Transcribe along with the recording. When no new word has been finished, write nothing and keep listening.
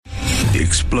The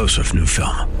explosive new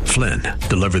film, Flynn,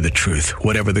 deliver the truth,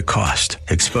 whatever the cost,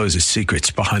 exposes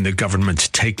secrets behind the government's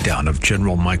takedown of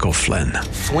General Michael Flynn.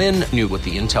 Flynn knew what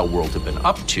the intel world had been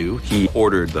up to. He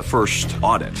ordered the first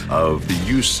audit of the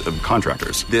use of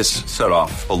contractors. This set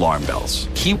off alarm bells.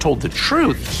 He told the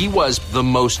truth. He was the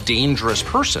most dangerous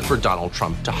person for Donald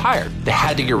Trump to hire. They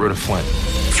had to get rid of Flynn.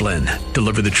 Flynn,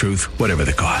 deliver the truth, whatever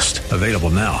the cost. Available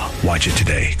now. Watch it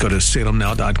today. Go to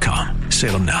salemnow.com.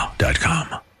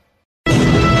 salemnow.com.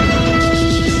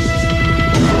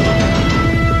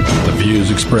 The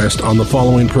views expressed on the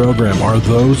following program are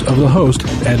those of the host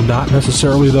and not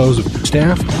necessarily those of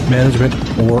staff, management,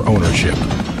 or ownership.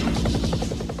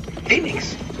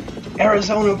 Phoenix,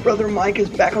 Arizona, Brother Mike is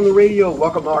back on the radio.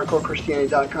 Welcome to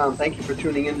HardcoreChristianity.com. Thank you for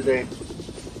tuning in today.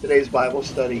 Today's Bible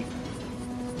study,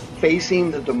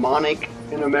 Facing the Demonic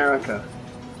in America.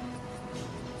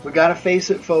 We got to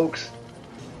face it, folks.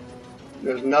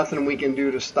 There's nothing we can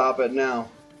do to stop it now.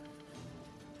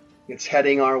 It's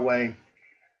heading our way.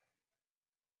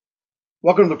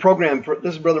 Welcome to the program.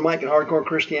 This is Brother Mike at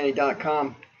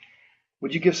HardcoreChristianity.com.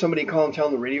 Would you give somebody a call and tell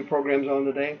them the radio program's on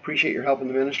today? Appreciate your help in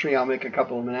the ministry. I'll make a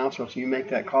couple of announcements. You make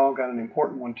that call. Got an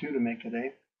important one, too, to make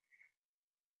today.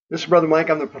 This is Brother Mike.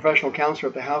 I'm the professional counselor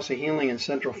at the House of Healing in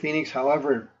Central Phoenix.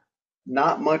 However,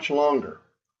 not much longer.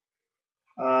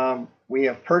 We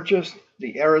have purchased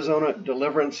the Arizona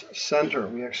Deliverance Center.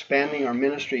 We are expanding our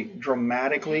ministry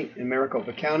dramatically in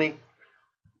Maricopa County.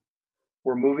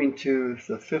 We're moving to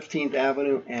the 15th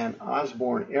Avenue and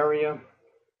Osborne area,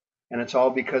 and it's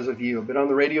all because of you. I've been on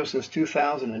the radio since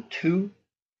 2002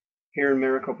 here in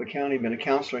Maricopa County. Been a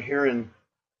counselor here in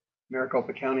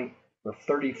Maricopa County for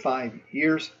 35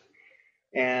 years,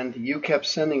 and you kept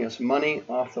sending us money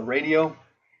off the radio.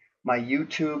 My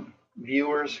YouTube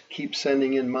viewers keep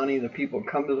sending in money. The people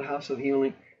come to the House of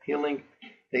Healing.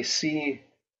 They see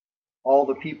all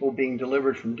the people being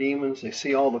delivered from demons. They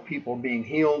see all the people being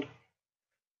healed.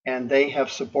 And they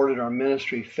have supported our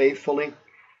ministry faithfully.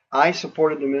 I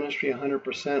supported the ministry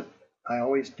 100%. I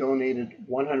always donated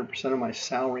 100% of my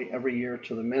salary every year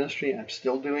to the ministry. I'm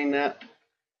still doing that.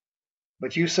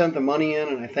 But you sent the money in,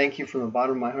 and I thank you from the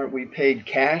bottom of my heart. We paid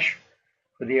cash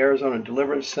for the Arizona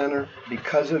Deliverance Center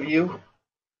because of you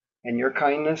and your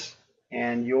kindness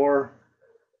and your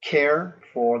care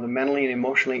for the mentally and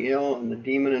emotionally ill and the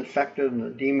demon infected and the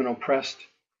demon oppressed.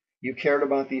 You cared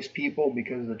about these people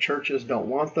because the churches don't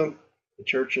want them. The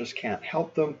churches can't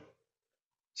help them.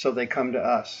 So they come to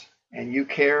us. And you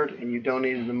cared and you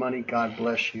donated the money. God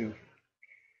bless you.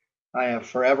 I am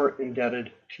forever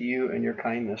indebted to you and your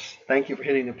kindness. Thank you for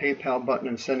hitting the PayPal button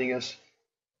and sending us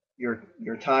your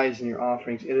tithes and your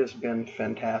offerings. It has been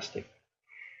fantastic.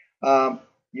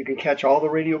 You can catch all the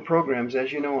radio programs,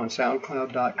 as you know, on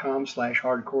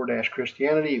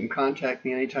SoundCloud.com/hardcore-Christianity. You can contact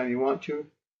me anytime you want to.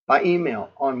 By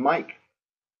email on Mike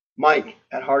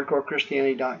at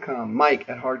HardcoreChristianity.com, Mike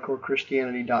at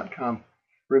HardcoreChristianity.com.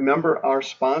 Remember our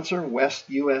sponsor, West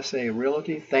USA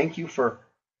Realty. Thank you for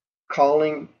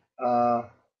calling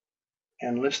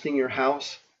and listing your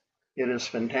house. It is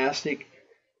fantastic.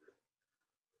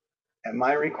 At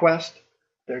my request,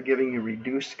 they're giving you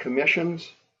reduced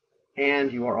commissions,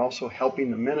 and you are also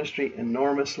helping the ministry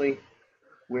enormously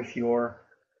with your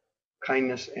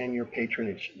kindness and your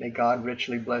patronage. May God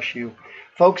richly bless you.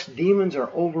 Folks, demons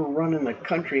are overrunning the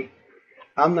country.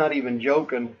 I'm not even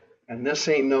joking, and this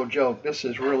ain't no joke. This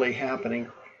is really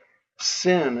happening.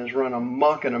 Sin has run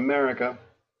amok in America.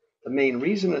 The main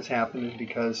reason it's happened is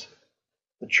because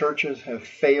the churches have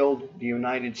failed the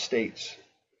United States.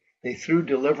 They threw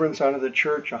deliverance out of the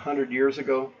church 100 years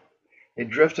ago. They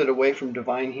drifted away from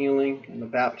divine healing and the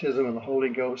baptism of the Holy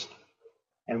Ghost.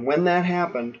 And when that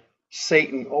happened,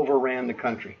 Satan overran the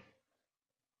country.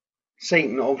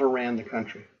 Satan overran the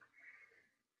country.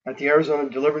 At the Arizona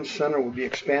Deliverance Center, we'll be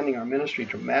expanding our ministry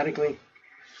dramatically.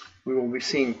 We will be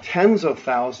seeing tens of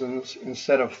thousands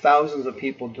instead of thousands of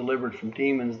people delivered from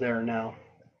demons there now.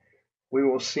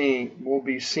 We'll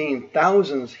be seeing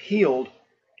thousands healed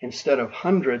instead of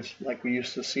hundreds like we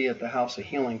used to see at the House of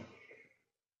Healing.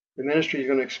 The ministry is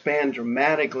going to expand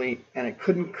dramatically, and it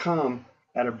couldn't come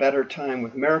at a better time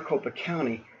with Maricopa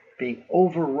County being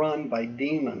overrun by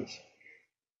demons.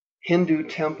 Hindu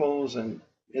temples and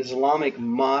Islamic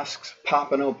mosques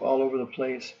popping up all over the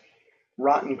place.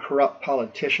 Rotten, corrupt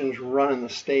politicians running the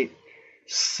state.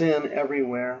 Sin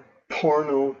everywhere.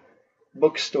 Porno,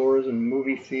 bookstores and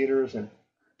movie theaters and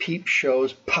peep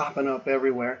shows popping up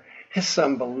everywhere. It's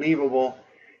unbelievable.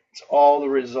 It's all the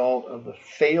result of the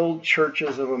failed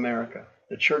churches of America.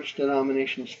 The church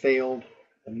denominations failed.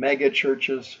 The mega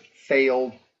churches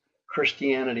failed.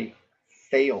 Christianity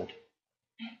failed.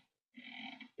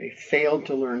 They failed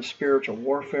to learn spiritual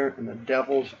warfare, and the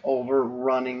devil's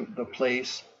overrunning the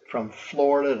place from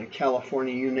Florida to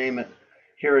California, you name it.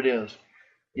 Here it is.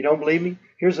 You don't believe me?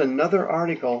 Here's another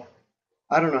article.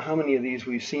 I don't know how many of these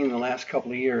we've seen in the last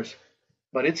couple of years,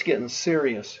 but it's getting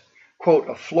serious. Quote,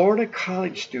 a Florida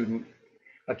college student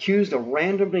accused of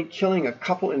randomly killing a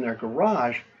couple in their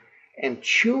garage and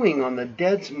chewing on the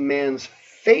dead man's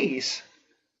face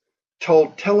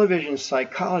told television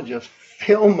psychologist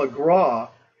Phil McGraw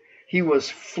he was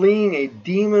fleeing a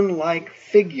demon-like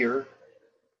figure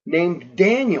named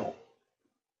Daniel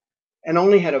and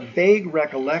only had a vague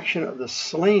recollection of the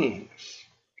slayings.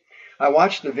 I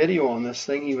watched the video on this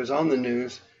thing. He was on the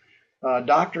news.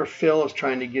 Dr. Phil is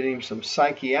trying to get him some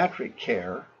psychiatric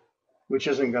care, which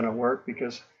isn't going to work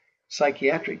because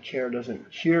psychiatric care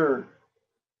doesn't cure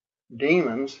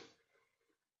demons.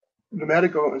 The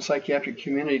medical and psychiatric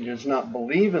community does not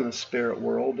believe in the spirit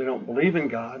world. They don't believe in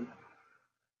God.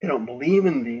 They don't believe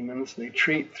in demons. They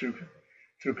treat through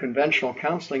conventional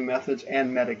counseling methods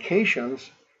and medications,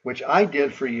 which I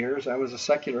did for years. I was a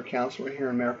secular counselor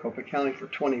here in Maricopa County for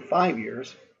 25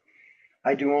 years.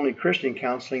 I do only Christian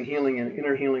counseling, healing, and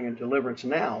inner healing and deliverance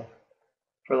now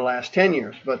for the last 10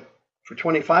 years. But for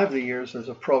 25 of the years as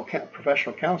a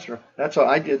professional counselor, that's all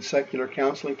I did secular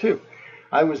counseling too.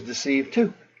 I was deceived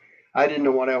too. I didn't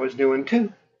know what I was doing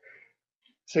too.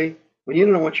 See, when you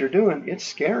don't know what you're doing, it's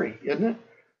scary, isn't it?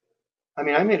 I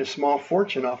mean, I made a small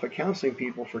fortune off of counseling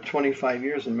people for 25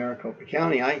 years in Maricopa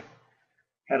County. I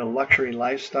had a luxury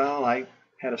lifestyle. I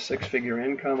had a six-figure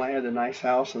income. I had a nice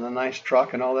house and a nice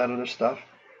truck and all that other stuff.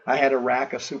 I had a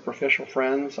rack of superficial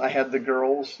friends. I had the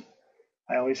girls.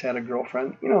 I always had a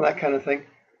girlfriend, you know, that kind of thing.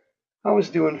 I was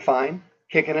doing fine,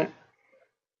 kicking it.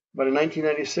 But in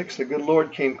 1996, the good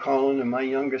Lord came calling, and my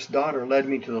youngest daughter led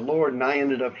me to the Lord, and I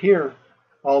ended up here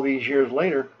all these years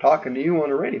later talking to you on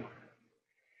the radio.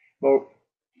 Well,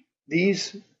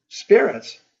 these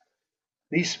spirits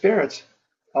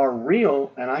are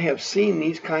real, and I have seen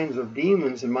these kinds of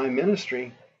demons in my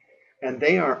ministry, and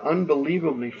they are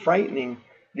unbelievably frightening.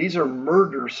 These are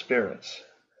murder spirits.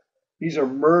 These are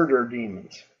murder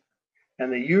demons,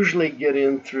 and they usually get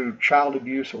in through child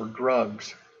abuse or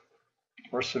drugs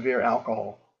or severe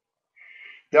alcohol.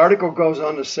 The article goes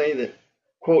on to say that,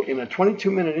 quote, in a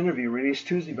 22-minute interview released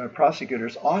Tuesday by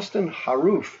prosecutors, Austin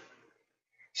Haroof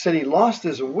said he lost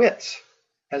his wits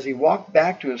as he walked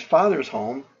back to his father's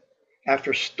home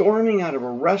after storming out of a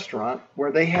restaurant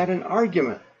where they had an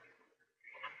argument.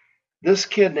 This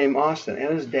kid named Austin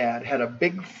and his dad had a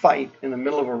big fight in the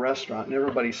middle of a restaurant, and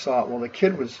everybody saw it. Well, the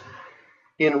kid was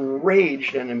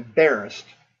enraged and embarrassed,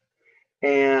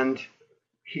 and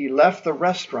he left the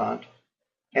restaurant,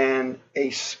 and a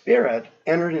spirit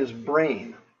entered his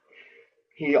brain.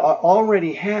 He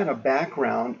already had a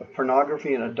background of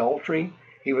pornography and adultery.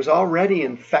 He was already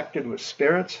infected with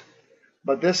spirits,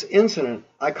 but this incident,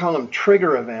 I call them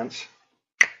trigger events.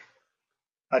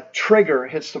 A trigger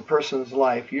hits the person's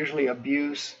life, usually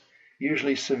abuse,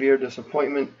 usually severe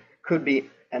disappointment, could be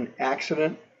an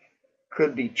accident,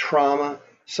 could be trauma.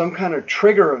 Some kind of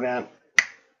trigger event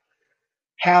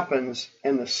happens,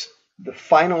 and the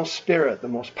final spirit, the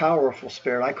most powerful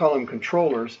spirit, I call them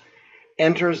controllers,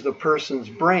 enters the person's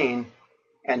brain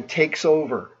and takes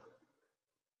over.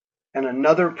 And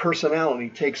another personality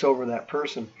takes over that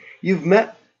person. You've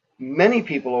met many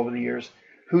people over the years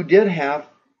who did have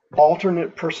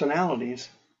alternate personalities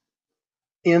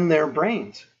in their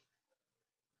brains.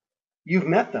 You've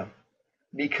met them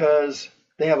because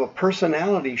they have a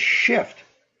personality shift,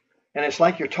 and it's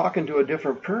like you're talking to a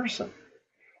different person.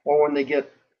 Or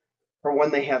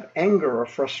when they have anger or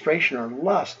frustration or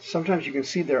lust, sometimes you can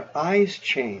see their eyes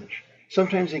change.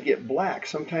 Sometimes they get black.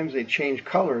 Sometimes they change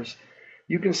colors.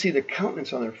 You can see the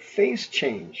countenance on their face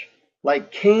change,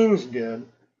 like Cain's did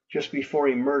just before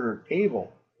he murdered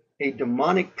Abel. A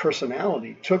demonic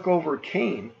personality took over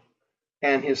Cain,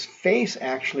 and his face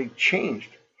actually changed.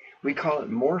 We call it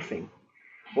morphing.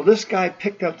 Well, this guy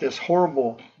picked up this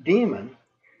horrible demon,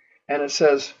 and it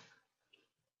says,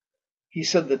 he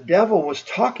said, the devil was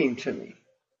talking to me.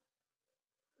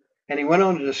 And he went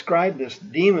on to describe this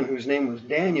demon, whose name was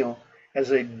Daniel,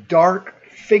 as a dark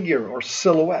figure or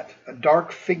silhouette, a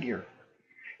dark figure.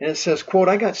 And it says, quote,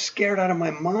 I got scared out of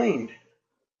my mind,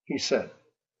 he said.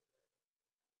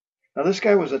 Now, this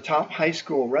guy was a top high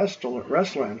school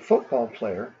wrestler and football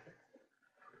player.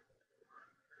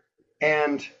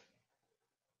 And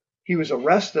he was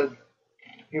arrested.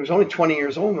 He was only 20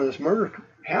 years old when this murder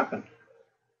happened.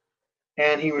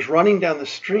 And he was running down the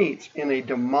streets in a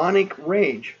demonic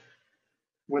rage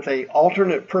with an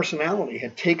alternate personality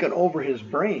had taken over his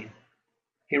brain.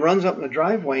 He runs up in the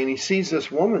driveway and he sees this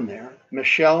woman there.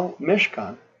 Michelle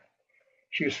Mishkan.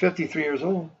 She was 53 years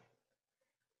old.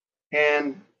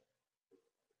 And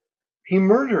he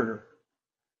murdered her.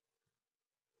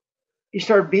 He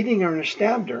started beating her and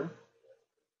stabbed her.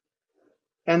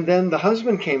 And then the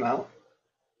husband came out,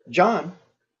 John.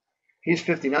 He's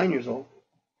 59 years old.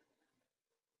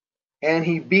 And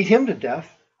he beat him to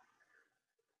death.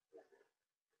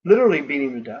 Literally beat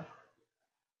him to death.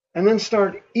 And then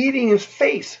started eating his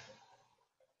face.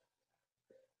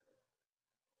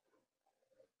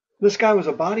 This guy was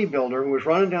a bodybuilder who was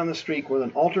running down the street with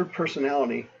an altered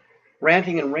personality,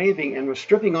 ranting and raving, and was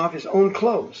stripping off his own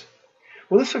clothes.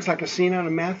 Well, this looks like a scene out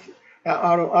of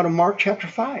Mark chapter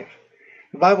 5.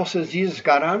 The Bible says Jesus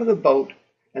got out of the boat,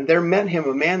 and there met him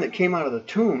a man that came out of the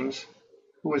tombs,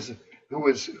 who was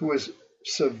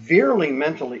severely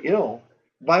mentally ill.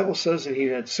 The Bible says that he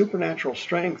had supernatural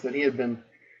strength, that he had been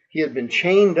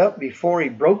chained up before he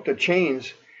broke the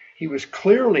chains. He was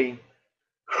clearly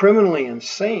criminally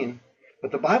insane,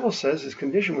 but the Bible says his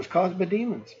condition was caused by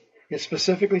demons. It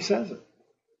specifically says it.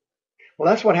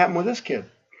 Well, that's what happened with this kid.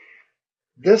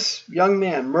 This young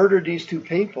man murdered these two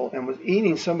people and was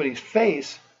eating somebody's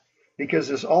face because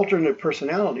this alternate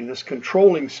personality, this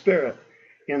controlling spirit,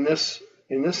 in this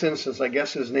instance, I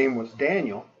guess his name was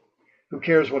Daniel, who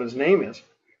cares what his name is,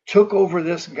 took over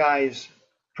this guy's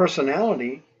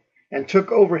personality and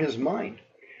took over his mind.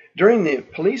 During the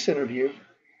police interview,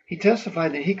 he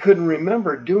testified that he couldn't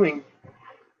remember doing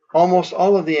almost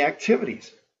all of the activities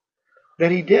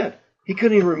that he did. He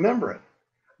couldn't even remember it.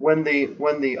 When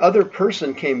the other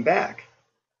person came back,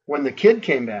 when the kid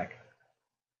came back,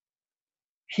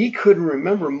 he couldn't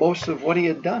remember most of what he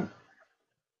had done,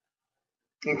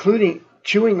 including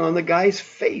chewing on the guy's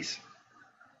face.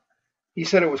 He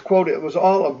said it was, quote, it was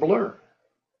all a blur.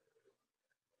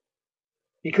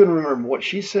 He couldn't remember what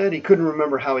she said. He couldn't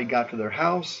remember how he got to their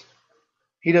house.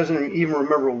 He doesn't even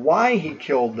remember why he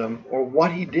killed them or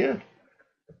what he did.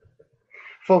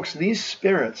 Folks, these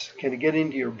spirits can get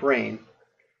into your brain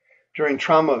during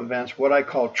trauma events, what I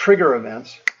call trigger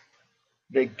events.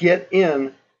 They get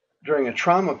in during a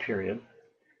trauma period,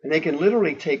 and they can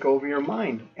literally take over your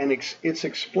mind. And it's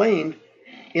explained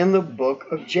in the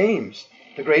book of James.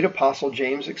 The great apostle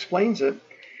James explains it.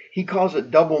 He calls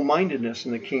it double-mindedness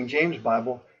in the King James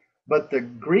Bible, but the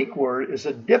Greek word is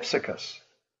a dipsychos.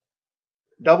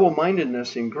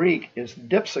 Double-mindedness in Greek is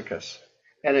dipsychos,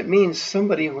 and it means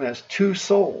somebody who has two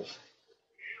souls.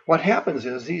 What happens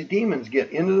is these demons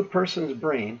get into the person's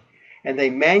brain and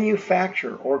they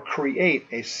manufacture or create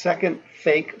a second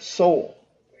fake soul.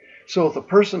 So if the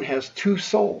person has two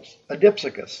souls, a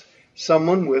dipsychos,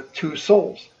 someone with two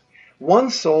souls,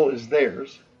 one soul is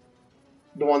theirs,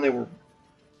 the one they were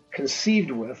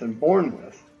conceived with and born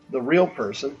with, the real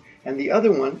person, and the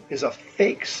other one is a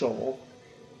fake soul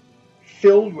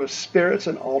filled with spirits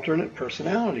and alternate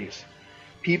personalities.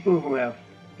 People who have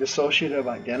dissociative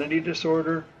identity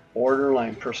disorder,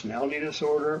 borderline personality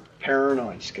disorder,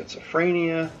 paranoid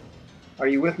schizophrenia, are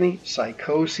you with me?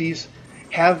 Psychoses,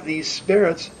 have these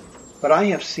spirits, but I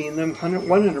have seen them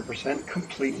 100%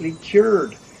 completely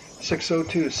cured.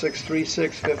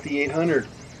 602-636-5800.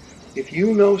 If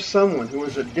you know someone who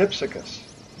is a dipsychos,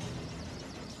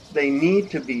 they need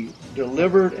to be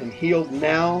delivered and healed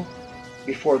now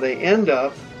before they end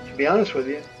up, to be honest with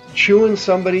you, chewing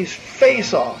somebody's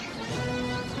face off.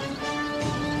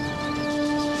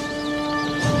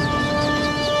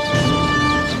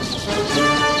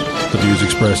 The views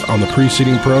expressed on the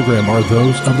preceding program are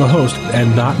those of the host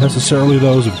and not necessarily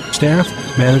those of staff,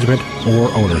 management,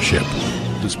 or ownership.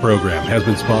 This program has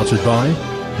been sponsored by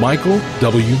Michael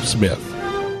W. Smith.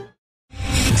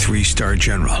 3-star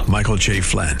General Michael J.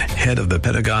 Flynn, head of the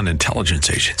Pentagon Intelligence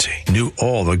Agency, knew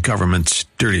all the government's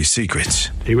dirty secrets.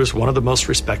 He was one of the most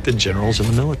respected generals in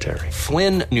the military.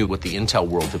 Flynn knew what the intel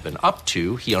world had been up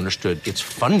to. He understood its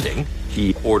funding.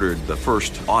 He ordered the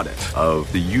first audit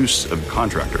of the use of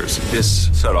contractors. This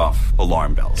set off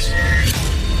alarm bells.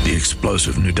 The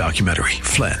explosive new documentary,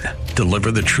 Flynn,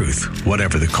 Deliver the Truth,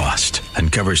 Whatever the Cost,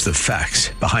 uncovers the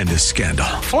facts behind this scandal.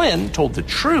 Flynn told the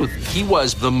truth. He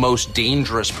was the most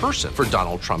dangerous person for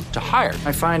Donald Trump to hire.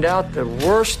 I find out the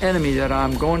worst enemy that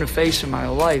I'm going to face in my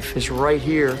life is right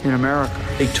here in America.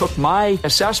 They took my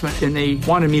assessment and they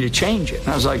wanted me to change it. And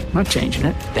I was like, I'm not changing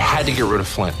it. They had to get rid of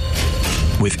Flynn.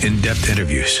 With in-depth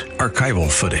interviews, archival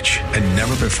footage, and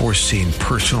never-before-seen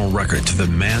personal records of the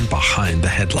man behind the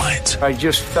headlines. I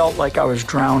just felt like I was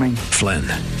drowning. Flynn,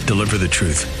 Deliver the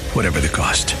Truth, Whatever the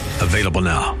Cost. Available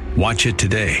now. Watch it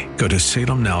today. Go to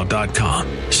salemnow.com.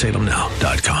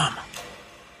 salemnow.com.